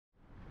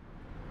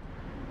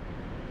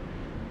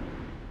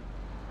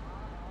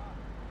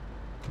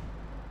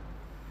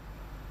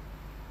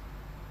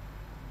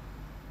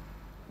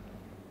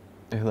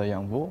Jeg hedder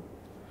Danh Vo,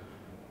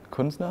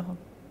 kunstner.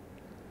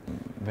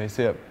 Hvad I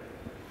ser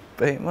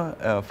bag mig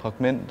er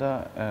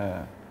fragmenter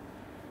af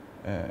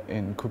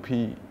en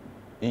kopi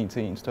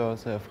 1:1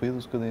 størrelse af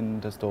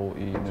Frihedsgudinden, der står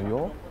i New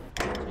York.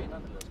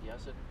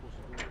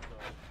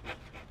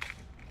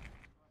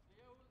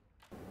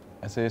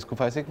 Altså, jeg skulle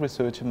faktisk ikke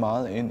researche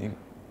meget ind i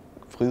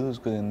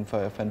Frihedsgudinden, før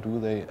jeg fandt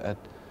ud af, at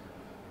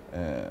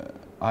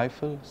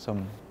Eiffel,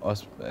 som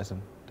også, altså,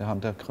 det er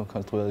ham, der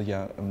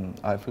konstruerede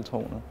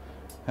Eiffeltårnet,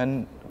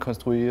 han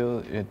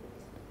konstruerede et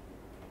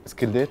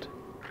skelet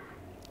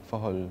for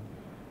at holde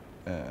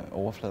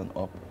overfladen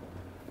op.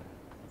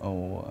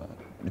 Og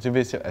det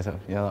vidste jeg, altså,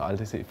 jeg havde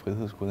aldrig set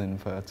Frihedsgudinden,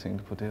 før jeg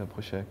tænkte på det her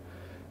projekt.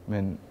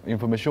 Men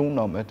informationen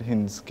om, at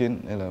hendes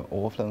skin eller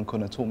overfladen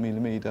kun er 2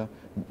 mm,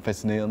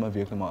 fascinerede mig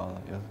virkelig meget.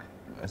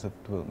 Altså,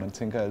 du ved, man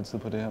tænker altid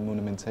på det her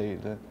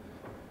monumentale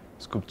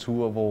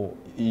skulptur,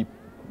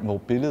 hvor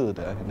billedet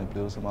af hende er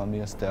blevet så meget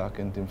mere stærk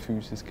end den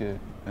fysiske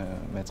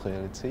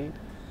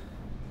materialitet.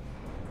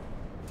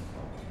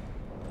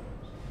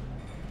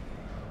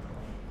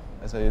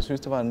 Altså, jeg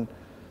synes, det var en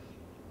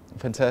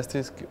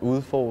fantastisk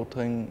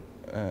udfordring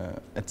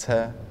at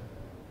tage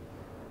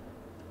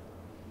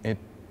et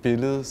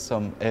billede,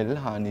 som alle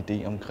har en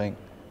idé omkring,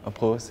 og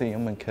prøve at se,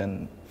 om man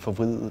kan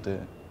forvride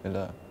det,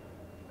 eller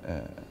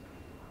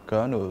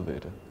gøre noget ved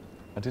det.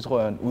 Og det tror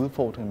jeg er en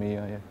udfordring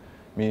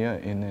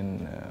mere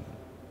end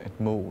et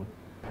mål.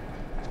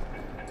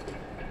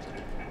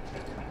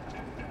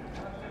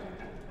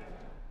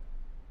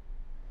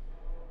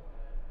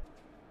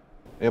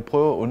 Jeg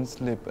prøver at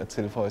undslippe at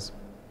tilføje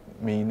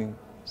mening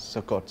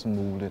så godt som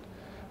muligt.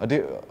 Og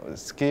det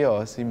sker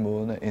også i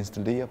måden at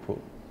installere på.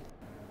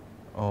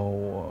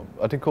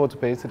 Og det går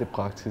tilbage til det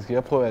praktiske.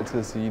 Jeg prøver altid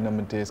at sige,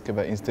 at det skal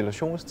være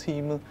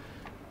installationsteamet.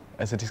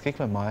 Altså, det skal ikke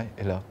være mig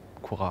eller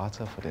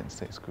kurator for den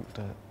sags skyld.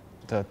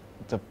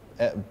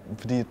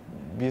 Fordi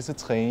vi er så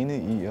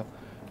trænet i at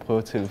prøve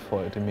at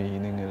tilføje det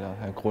mening, eller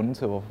have grunden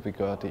til, hvorfor vi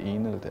gør det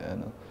ene eller det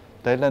andet.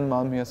 Der er et eller andet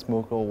meget mere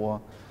smukt over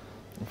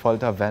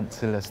folk, der er vant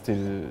til at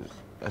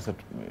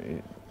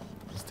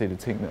stille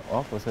tingene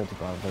op, og så er det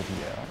bare, hvad de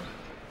er.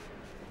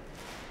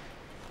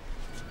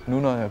 Nu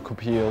når jeg har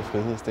kopieret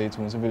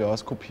frihedsstatuen, så vil jeg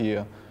også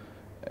kopiere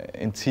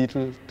en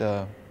titel,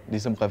 der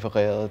ligesom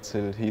refererede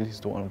til hele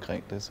historien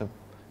omkring det. Så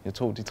jeg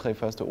tog de 3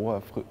 første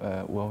ord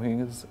af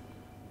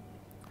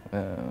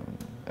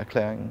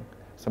uafhængighedserklæringen,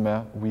 som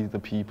er We the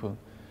People.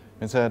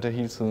 Men så er det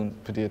hele tiden,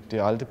 fordi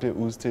det aldrig bliver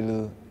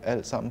udstillet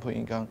alt sammen på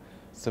en gang,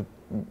 så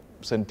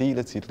en del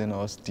af titlen er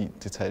også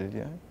detaljer.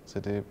 Ikke? Så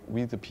det er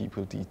We the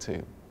People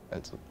detail,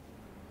 altid.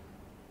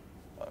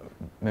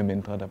 Med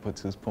mindre der på et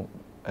tidspunkt,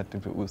 at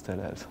det bliver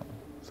udstillet alt sammen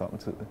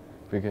samtidig,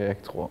 hvilket jeg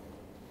ikke tror.